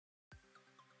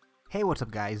Hey, what's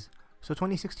up guys? So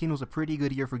 2016 was a pretty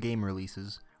good year for game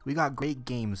releases. We got great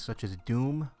games such as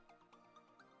Doom,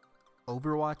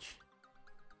 Overwatch,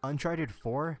 Uncharted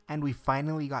 4, and we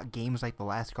finally got games like The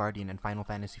Last Guardian and Final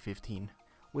Fantasy 15,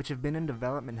 which have been in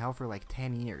development hell for like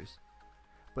 10 years.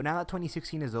 But now that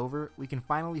 2016 is over, we can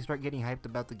finally start getting hyped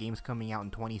about the games coming out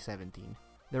in 2017.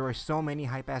 There are so many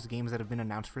hype-ass games that have been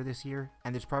announced for this year,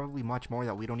 and there's probably much more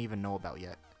that we don't even know about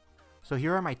yet. So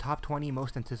here are my top 20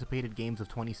 most anticipated games of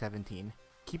 2017.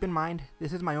 Keep in mind,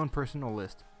 this is my own personal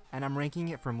list, and I'm ranking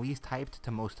it from least hyped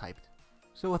to most hyped.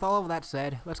 So with all of that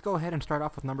said, let's go ahead and start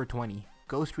off with number 20,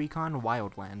 Ghost Recon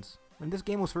Wildlands. When this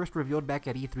game was first revealed back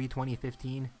at E3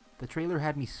 2015, the trailer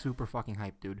had me super fucking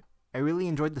hyped, dude. I really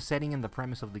enjoyed the setting and the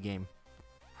premise of the game.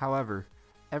 However,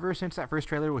 ever since that first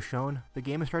trailer was shown, the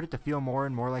game has started to feel more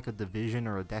and more like a Division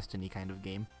or a Destiny kind of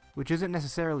game, which isn't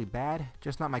necessarily bad,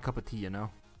 just not my cup of tea, you know?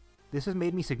 This has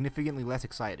made me significantly less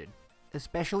excited,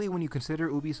 especially when you consider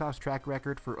Ubisoft's track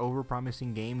record for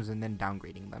overpromising games and then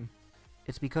downgrading them.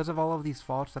 It's because of all of these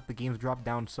faults that the game's dropped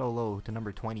down so low to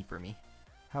number 20 for me.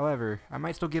 However, I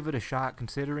might still give it a shot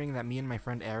considering that me and my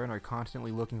friend Aaron are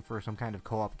constantly looking for some kind of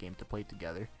co-op game to play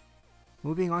together.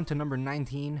 Moving on to number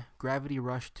 19, Gravity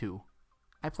Rush 2.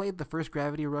 I played the first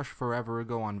Gravity Rush forever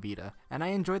ago on Vita, and I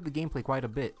enjoyed the gameplay quite a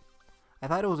bit. I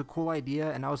thought it was a cool idea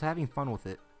and I was having fun with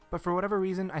it. But for whatever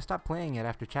reason, I stopped playing it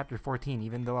after chapter 14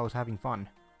 even though I was having fun.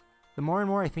 The more and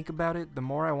more I think about it, the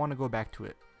more I want to go back to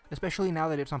it, especially now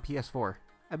that it's on PS4.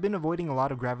 I've been avoiding a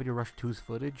lot of Gravity Rush 2's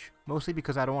footage, mostly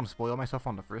because I don't want to spoil myself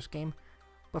on the first game,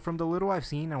 but from the little I've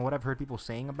seen and what I've heard people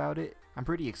saying about it, I'm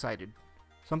pretty excited.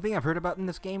 Something I've heard about in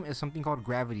this game is something called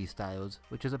gravity styles,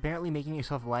 which is apparently making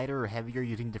yourself lighter or heavier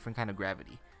using different kind of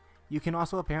gravity. You can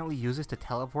also apparently use this to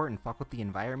teleport and fuck with the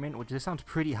environment, which just sounds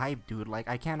pretty hype, dude. Like,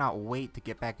 I cannot wait to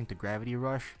get back into Gravity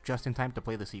Rush just in time to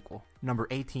play the sequel. Number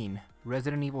 18,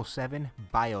 Resident Evil 7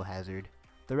 Biohazard.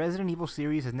 The Resident Evil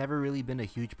series has never really been a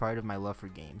huge part of my love for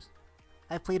games.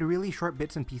 I've played really short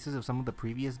bits and pieces of some of the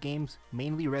previous games,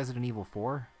 mainly Resident Evil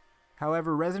 4.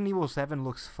 However, Resident Evil 7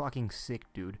 looks fucking sick,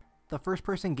 dude. The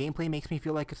first-person gameplay makes me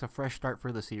feel like it's a fresh start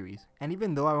for the series, and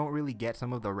even though I won't really get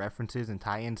some of the references and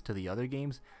tie-ins to the other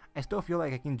games, I still feel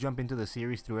like I can jump into the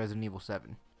series through Resident Evil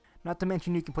 7. Not to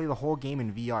mention you can play the whole game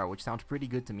in VR, which sounds pretty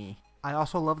good to me. I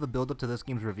also love the build-up to this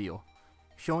game's reveal.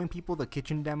 Showing people the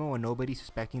kitchen demo and nobody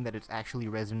suspecting that it's actually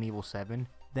Resident Evil 7.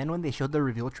 Then when they showed the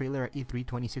reveal trailer at E3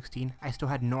 2016, I still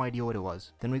had no idea what it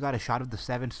was. Then we got a shot of the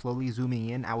 7 slowly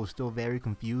zooming in, I was still very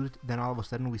confused, then all of a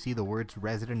sudden we see the words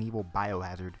Resident Evil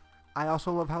Biohazard. I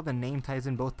also love how the name ties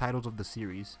in both titles of the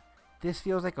series. This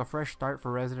feels like a fresh start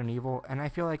for Resident Evil, and I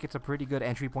feel like it's a pretty good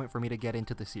entry point for me to get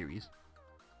into the series.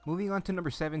 Moving on to number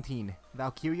 17,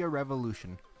 Valkyria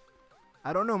Revolution.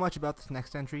 I don't know much about this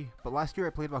next entry, but last year I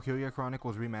played Valkyria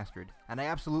Chronicles Remastered, and I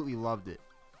absolutely loved it.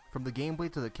 From the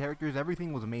gameplay to the characters,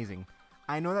 everything was amazing.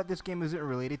 I know that this game isn't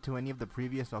related to any of the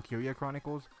previous Valkyria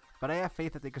Chronicles, but I have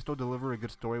faith that they can still deliver a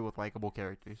good story with likable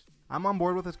characters. I'm on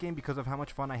board with this game because of how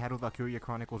much fun I had with Valkyria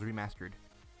Chronicles Remastered.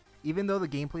 Even though the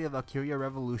gameplay of Valkyria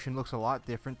Revolution looks a lot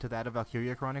different to that of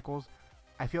Valkyria Chronicles,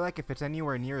 I feel like if it's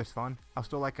anywhere near as fun, I'll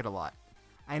still like it a lot.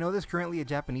 I know there's currently a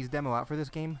Japanese demo out for this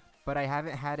game, but I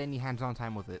haven't had any hands-on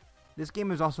time with it. This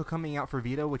game is also coming out for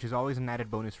Vita, which is always an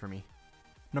added bonus for me.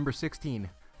 Number 16,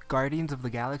 Guardians of the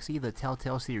Galaxy The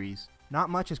Telltale Series. Not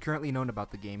much is currently known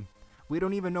about the game. We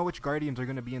don't even know which Guardians are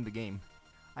going to be in the game.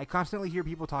 I constantly hear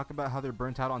people talk about how they're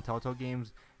burnt out on Telltale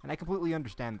games, and I completely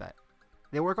understand that.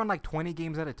 They work on like 20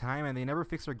 games at a time and they never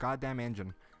fix their goddamn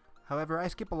engine. However, I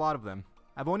skip a lot of them.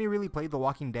 I've only really played The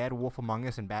Walking Dead, Wolf Among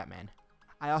Us, and Batman.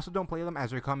 I also don't play them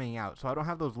as they're coming out, so I don't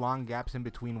have those long gaps in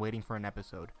between waiting for an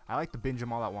episode. I like to binge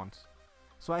them all at once.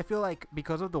 So I feel like,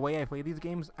 because of the way I play these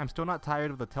games, I'm still not tired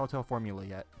of the Telltale formula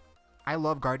yet. I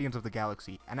love Guardians of the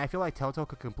Galaxy, and I feel like Telltale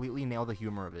could completely nail the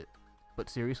humor of it. But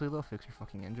seriously though, fix your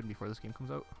fucking engine before this game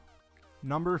comes out.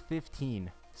 Number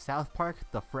 15, South Park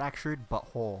The Fractured But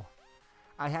Whole.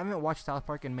 I haven't watched South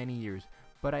Park in many years,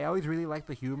 but I always really liked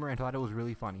the humor and thought it was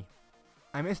really funny.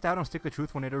 I missed out on Stick of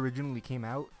Truth when it originally came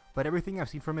out, but everything I've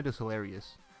seen from it is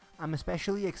hilarious. I'm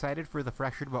especially excited for The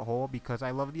Fractured But Whole because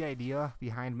I love the idea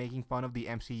behind making fun of the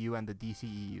MCU and the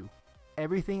DCEU.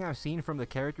 Everything I've seen from the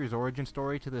character's origin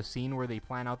story to the scene where they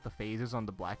plan out the phases on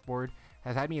the blackboard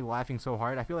has had me laughing so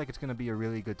hard. I feel like it's going to be a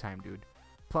really good time, dude.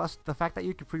 Plus, the fact that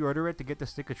you can pre-order it to get the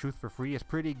Stick of Truth for free is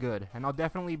pretty good, and I'll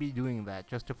definitely be doing that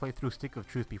just to play through Stick of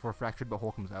Truth before Fractured But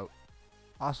Whole comes out.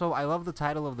 Also, I love the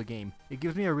title of the game. It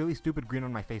gives me a really stupid grin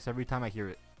on my face every time I hear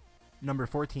it. Number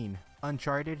 14,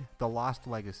 Uncharted The Lost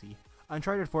Legacy.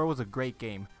 Uncharted 4 was a great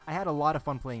game. I had a lot of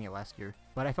fun playing it last year,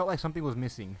 but I felt like something was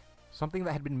missing. Something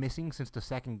that had been missing since the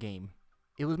second game.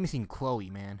 It was missing Chloe,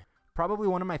 man. Probably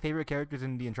one of my favorite characters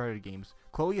in the Uncharted games.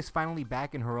 Chloe is finally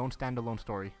back in her own standalone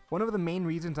story. One of the main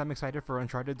reasons I'm excited for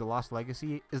Uncharted The Lost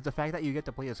Legacy is the fact that you get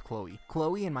to play as Chloe.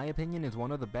 Chloe, in my opinion, is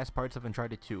one of the best parts of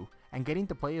Uncharted 2, and getting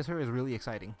to play as her is really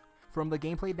exciting. From the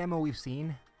gameplay demo we've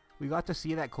seen, we got to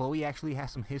see that Chloe actually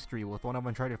has some history with one of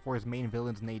Uncharted 4's main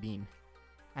villains, Nadine.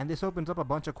 And this opens up a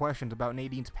bunch of questions about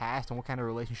Nadine's past and what kind of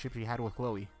relationship she had with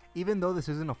Chloe. Even though this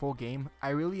isn't a full game, I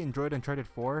really enjoyed Uncharted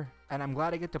 4, and I'm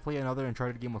glad I get to play another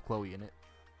Uncharted game with Chloe in it.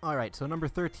 Alright, so number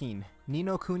 13, Ni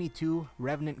no Kuni 2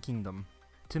 Revenant Kingdom.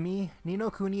 To me, Ni no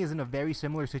Kuni is in a very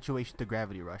similar situation to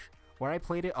Gravity Rush, where I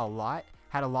played it a lot,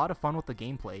 had a lot of fun with the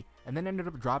gameplay, and then ended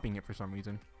up dropping it for some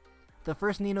reason. The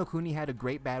first Ni no Kuni had a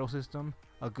great battle system,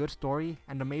 a good story,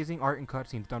 and amazing art and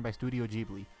cutscenes done by Studio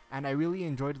Ghibli, and I really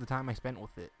enjoyed the time I spent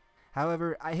with it.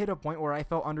 However, I hit a point where I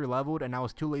felt underleveled and I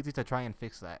was too lazy to try and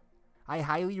fix that. I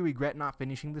highly regret not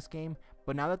finishing this game,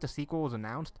 but now that the sequel was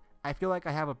announced, I feel like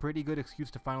I have a pretty good excuse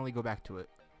to finally go back to it.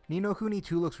 Ni no Kuni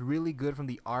 2 looks really good from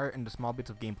the art and the small bits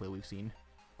of gameplay we've seen.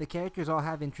 The characters all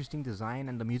have interesting design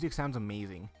and the music sounds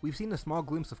amazing. We've seen a small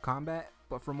glimpse of combat,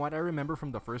 but from what I remember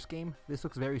from the first game, this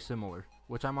looks very similar,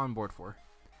 which I'm on board for.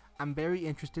 I'm very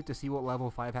interested to see what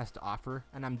Level 5 has to offer,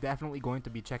 and I'm definitely going to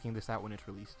be checking this out when it's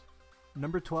released.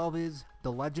 Number 12 is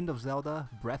The Legend of Zelda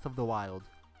Breath of the Wild.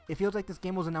 It feels like this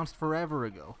game was announced forever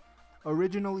ago.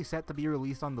 Originally set to be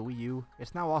released on the Wii U,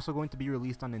 it's now also going to be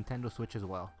released on Nintendo Switch as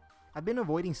well. I've been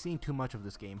avoiding seeing too much of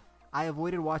this game. I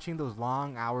avoided watching those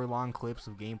long, hour-long clips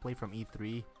of gameplay from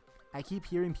E3. I keep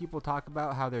hearing people talk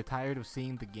about how they're tired of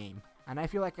seeing the game, and I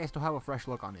feel like I still have a fresh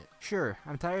look on it. Sure,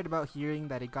 I'm tired about hearing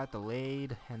that it got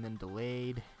delayed, and then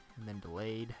delayed, and then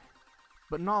delayed.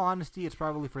 But in all honesty, it's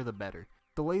probably for the better.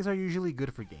 Delays are usually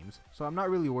good for games, so I'm not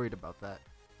really worried about that.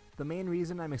 The main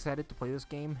reason I'm excited to play this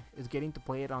game is getting to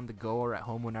play it on the go or at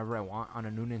home whenever I want on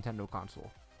a new Nintendo console,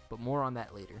 but more on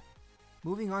that later.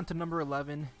 Moving on to number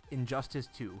 11, Injustice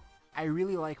 2. I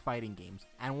really like fighting games,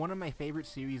 and one of my favorite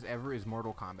series ever is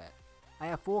Mortal Kombat. I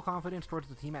have full confidence towards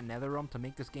the team at NetherRealm to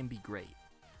make this game be great.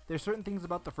 There's certain things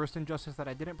about the first Injustice that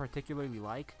I didn't particularly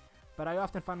like, but I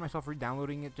often find myself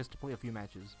re-downloading it just to play a few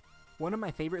matches. One of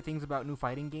my favorite things about new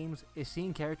fighting games is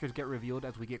seeing characters get revealed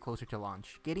as we get closer to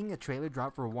launch. Getting a trailer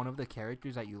drop for one of the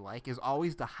characters that you like is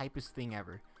always the hypest thing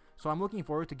ever, so I'm looking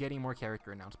forward to getting more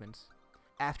character announcements.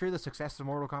 After the success of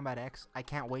Mortal Kombat X, I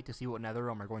can't wait to see what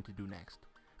NetherRealm are going to do next.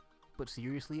 But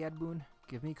seriously, Ed Boon,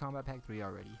 give me Combat Pack 3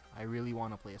 already. I really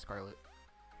want to play as Scarlet.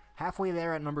 Halfway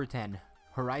there at number 10,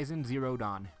 Horizon Zero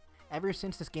Dawn. Ever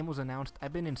since this game was announced,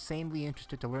 I've been insanely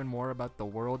interested to learn more about the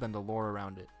world and the lore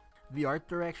around it. The art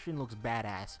direction looks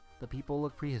badass, the people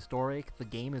look prehistoric, the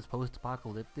game is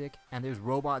post-apocalyptic, and there's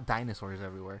robot dinosaurs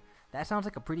everywhere. That sounds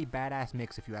like a pretty badass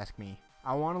mix if you ask me.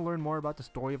 I want to learn more about the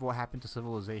story of what happened to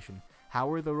civilization. How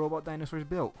were the robot dinosaurs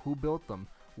built? Who built them?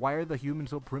 Why are the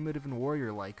humans so primitive and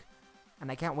warrior-like? And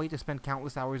I can't wait to spend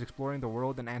countless hours exploring the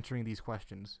world and answering these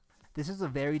questions. This is a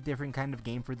very different kind of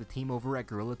game for the team over at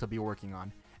Guerrilla to be working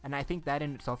on, and I think that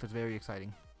in itself is very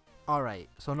exciting. Alright,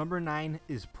 so number 9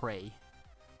 is Prey.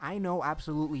 I know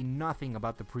absolutely nothing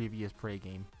about the previous Prey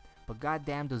game, but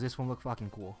goddamn does this one look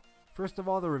fucking cool. First of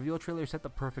all, the reveal trailer set the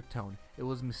perfect tone. It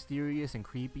was mysterious and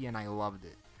creepy and I loved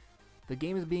it. The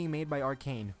game is being made by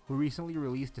Arcane, who recently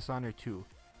released Dishonored 2.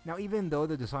 Now even though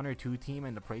the Dishonored 2 team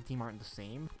and the Prey team aren't the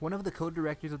same, one of the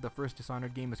co-directors of the first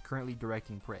Dishonored game is currently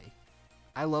directing Prey.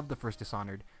 I love the first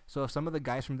Dishonored, so if some of the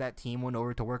guys from that team went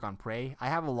over to work on Prey, I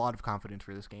have a lot of confidence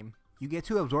for this game. You get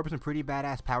to absorb some pretty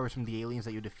badass powers from the aliens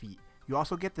that you defeat. You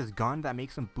also get this gun that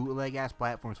makes some bootleg ass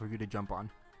platforms for you to jump on.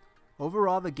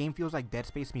 Overall, the game feels like Dead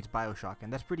Space meets Bioshock,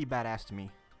 and that's pretty badass to me.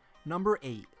 Number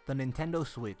 8, the Nintendo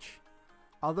Switch.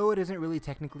 Although it isn't really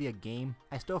technically a game,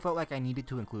 I still felt like I needed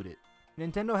to include it.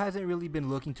 Nintendo hasn't really been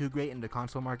looking too great in the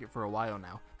console market for a while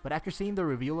now, but after seeing the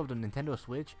reveal of the Nintendo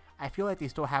Switch, I feel like they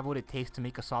still have what it takes to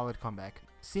make a solid comeback.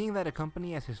 Seeing that a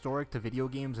company as historic to video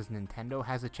games as Nintendo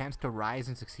has a chance to rise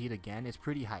and succeed again is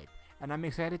pretty hype, and I'm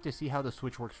excited to see how the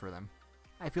Switch works for them.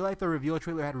 I feel like the reveal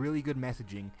trailer had really good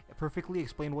messaging, it perfectly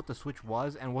explained what the Switch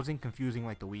was and wasn't confusing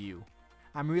like the Wii U.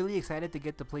 I'm really excited to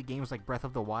get to play games like Breath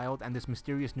of the Wild and this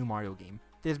mysterious new Mario game.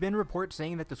 There's been reports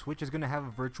saying that the Switch is going to have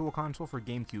a virtual console for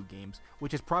GameCube games,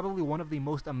 which is probably one of the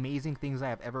most amazing things I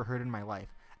have ever heard in my life.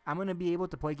 I'm going to be able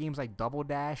to play games like Double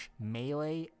Dash,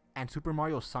 Melee, and Super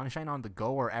Mario Sunshine on the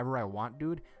go wherever I want,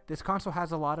 dude. This console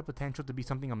has a lot of potential to be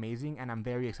something amazing and I'm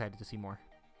very excited to see more.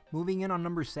 Moving in on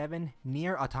number 7,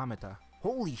 Nier Automata.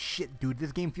 Holy shit, dude,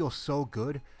 this game feels so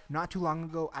good. Not too long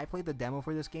ago, I played the demo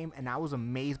for this game and I was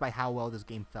amazed by how well this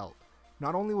game felt.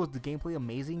 Not only was the gameplay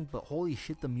amazing, but holy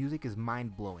shit, the music is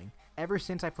mind-blowing. Ever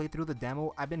since I played through the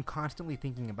demo, I've been constantly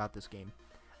thinking about this game.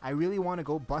 I really want to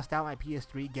go bust out my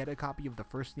PS3, get a copy of the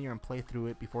first Nier and play through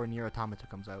it before Nier Automata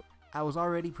comes out. I was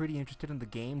already pretty interested in the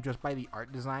game just by the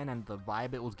art design and the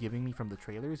vibe it was giving me from the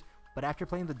trailers, but after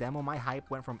playing the demo, my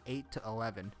hype went from 8 to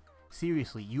 11.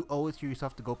 Seriously, you owe it to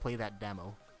yourself to go play that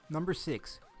demo. Number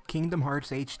 6. Kingdom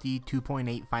Hearts HD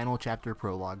 2.8 Final Chapter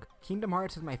Prologue. Kingdom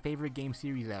Hearts is my favorite game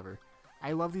series ever.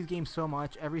 I love these games so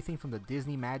much, everything from the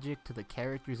Disney magic to the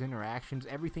characters' interactions,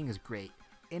 everything is great.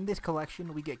 In this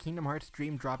collection, we get Kingdom Hearts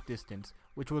Dream Drop Distance,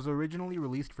 which was originally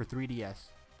released for 3DS.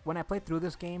 When I played through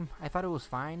this game, I thought it was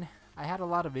fine. I had a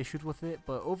lot of issues with it,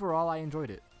 but overall I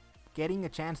enjoyed it. Getting a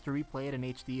chance to replay it in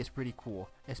HD is pretty cool,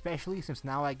 especially since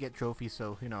now I get trophies,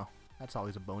 so you know, that's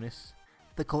always a bonus.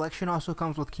 The collection also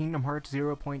comes with Kingdom Hearts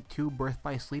 0.2 Birth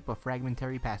by Sleep: A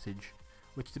Fragmentary Passage,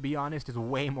 which to be honest is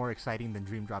way more exciting than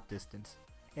Dream Drop Distance.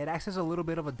 It acts as a little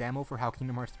bit of a demo for how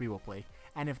Kingdom Hearts 3 will play,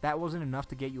 and if that wasn't enough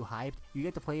to get you hyped, you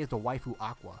get to play as the waifu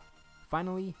Aqua.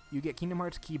 Finally, you get Kingdom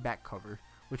Hearts Key back cover,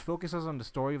 which focuses on the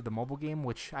story of the mobile game,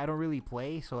 which I don't really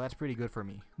play, so that's pretty good for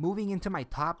me. Moving into my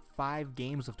top 5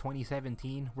 games of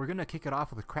 2017, we're gonna kick it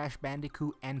off with Crash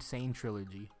Bandicoot N. Sane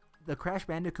Trilogy. The Crash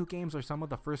Bandicoot games are some of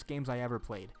the first games I ever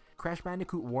played. Crash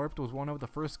Bandicoot Warped was one of the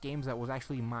first games that was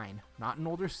actually mine. Not an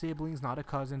older siblings, not a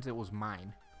cousin's, it was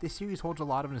mine. This series holds a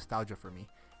lot of nostalgia for me,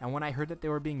 and when I heard that they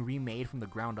were being remade from the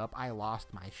ground up, I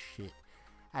lost my shit.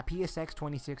 At PSX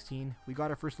 2016, we got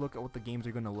our first look at what the games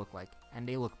are going to look like, and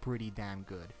they look pretty damn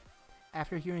good.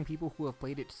 After hearing people who have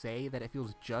played it say that it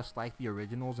feels just like the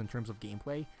originals in terms of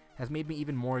gameplay, has made me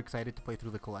even more excited to play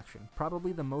through the collection.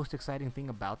 Probably the most exciting thing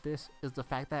about this is the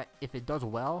fact that if it does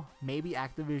well, maybe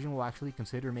Activision will actually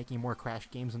consider making more Crash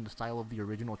games in the style of the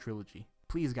original trilogy.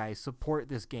 Please guys, support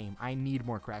this game, I need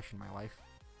more Crash in my life.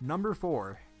 Number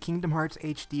 4. Kingdom Hearts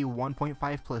HD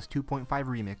 1.5 plus 2.5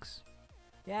 Remix.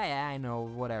 Yeah, I know,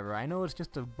 whatever. I know it's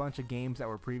just a bunch of games that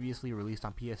were previously released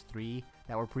on PS3,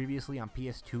 that were previously on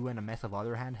PS2 and a mess of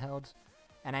other handhelds.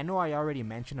 And I know I already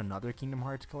mentioned another Kingdom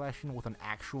Hearts collection with an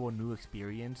actual new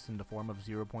experience in the form of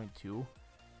 0.2.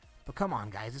 But come on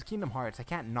guys, it's Kingdom Hearts, I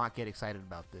can't not get excited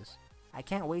about this. I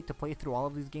can't wait to play through all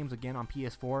of these games again on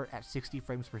PS4 at 60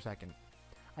 frames per second.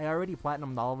 I already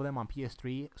platinumed all of them on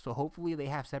PS3, so hopefully they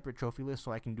have separate trophy lists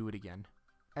so I can do it again.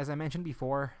 As I mentioned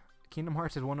before, Kingdom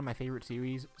Hearts is one of my favorite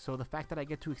series, so the fact that I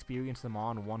get to experience them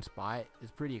all in one spot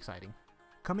is pretty exciting.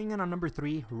 Coming in on number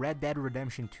 3, Red Dead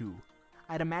Redemption 2.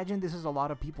 I'd imagine this is a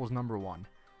lot of people's number 1.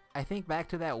 I think back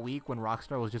to that week when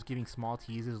Rockstar was just giving small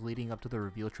teases leading up to the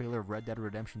reveal trailer of Red Dead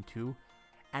Redemption 2,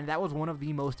 and that was one of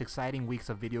the most exciting weeks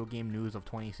of video game news of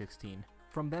 2016.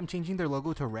 From them changing their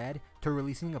logo to red, to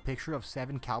releasing a picture of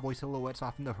 7 cowboy silhouettes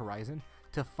off in the horizon,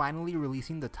 to finally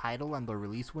releasing the title and the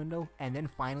release window, and then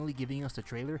finally giving us the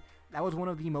trailer, that was one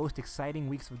of the most exciting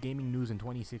weeks of gaming news in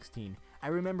 2016. I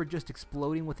remember just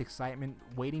exploding with excitement,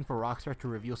 waiting for Rockstar to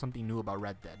reveal something new about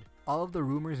Red Dead. All of the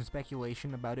rumors and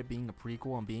speculation about it being a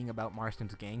prequel and being about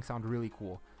Marston's gang sound really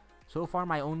cool. So far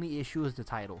my only issue is the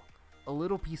title. A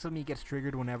little piece of me gets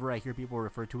triggered whenever I hear people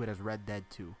refer to it as Red Dead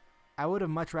 2. I would have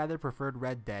much rather preferred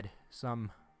Red Dead,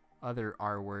 some other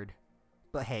R word.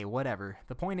 But hey, whatever.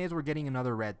 The point is we're getting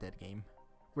another Red Dead game.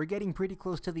 We're getting pretty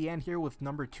close to the end here with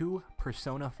number 2,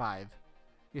 Persona 5.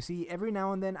 You see, every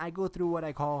now and then I go through what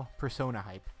I call Persona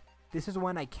hype. This is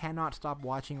when I cannot stop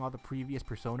watching all the previous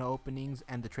Persona openings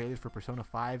and the trailers for Persona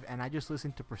 5, and I just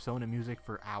listen to Persona music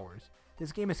for hours.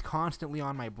 This game is constantly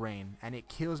on my brain, and it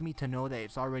kills me to know that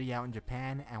it's already out in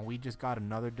Japan and we just got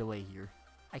another delay here.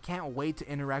 I can't wait to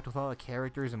interact with all the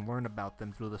characters and learn about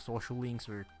them through the social links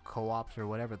or co-ops or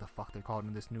whatever the fuck they're called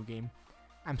in this new game.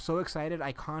 I'm so excited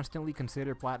I constantly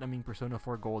consider platinuming Persona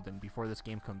 4 Golden before this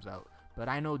game comes out, but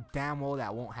I know damn well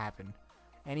that won't happen.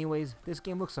 Anyways, this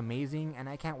game looks amazing and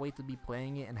I can't wait to be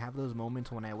playing it and have those moments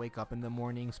when I wake up in the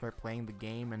morning, start playing the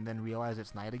game and then realize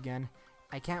it's night again.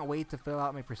 I can't wait to fill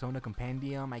out my Persona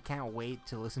compendium, I can't wait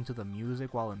to listen to the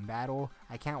music while in battle,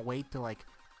 I can't wait to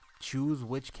choose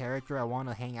which character I want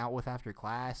to hang out with after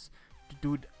class.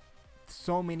 Dude,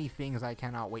 so many things I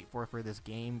cannot wait for this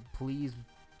game. Please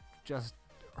just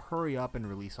hurry up and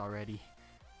release already.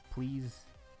 Please,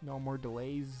 no more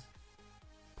delays.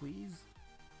 Please.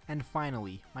 And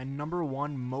finally, my number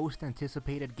 1 most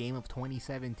anticipated game of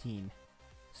 2017,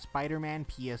 Spider-Man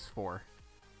PS4.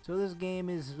 So this game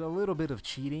is a little bit of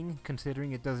cheating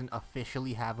considering it doesn't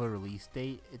officially have a release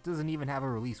date. It doesn't even have a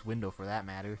release window for that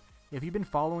matter. If you've been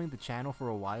following the channel for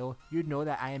a while, you'd know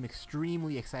that I am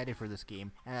extremely excited for this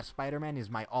game, and that Spider-Man is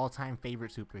my all-time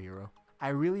favorite superhero. I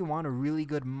really want a really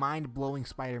good mind-blowing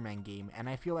Spider-Man game, and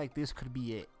I feel like this could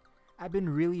be it. I've been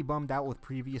really bummed out with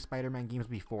previous Spider-Man games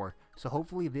before, so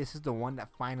hopefully this is the one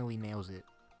that finally nails it.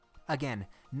 Again,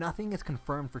 nothing is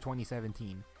confirmed for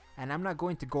 2017, and I'm not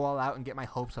going to go all out and get my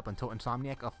hopes up until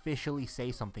Insomniac officially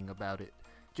say something about it,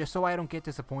 just so I don't get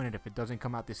disappointed if it doesn't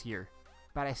come out this year.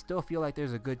 But I still feel like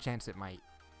there's a good chance it might.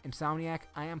 Insomniac,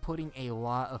 I am putting a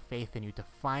lot of faith in you to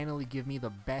finally give me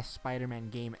the best Spider-Man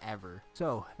game ever.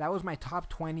 So, that was my top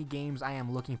 20 games I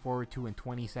am looking forward to in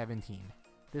 2017.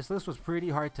 This list was pretty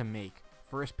hard to make.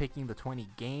 First picking the 20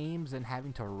 games and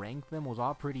having to rank them was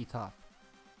all pretty tough.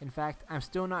 In fact, I'm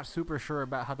still not super sure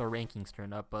about how the rankings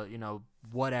turned up, but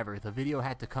whatever, the video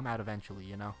had to come out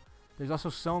eventually, There's also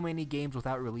so many games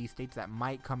without release dates that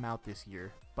might come out this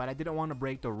year, but I didn't want to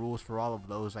break the rules for all of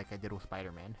those like I did with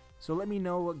Spider-Man. So let me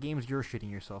know what games you're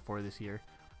shitting yourself for this year.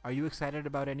 Are you excited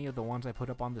about any of the ones I put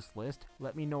up on this list?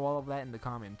 Let me know all of that in the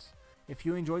comments. If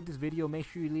you enjoyed this video, make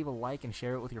sure you leave a like and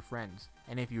share it with your friends.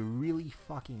 And if you really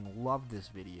fucking love this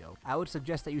video, I would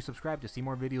suggest that you subscribe to see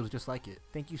more videos just like it.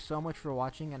 Thank you so much for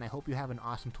watching, and I hope you have an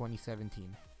awesome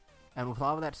 2017. And with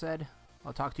all of that said,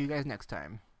 I'll talk to you guys next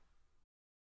time.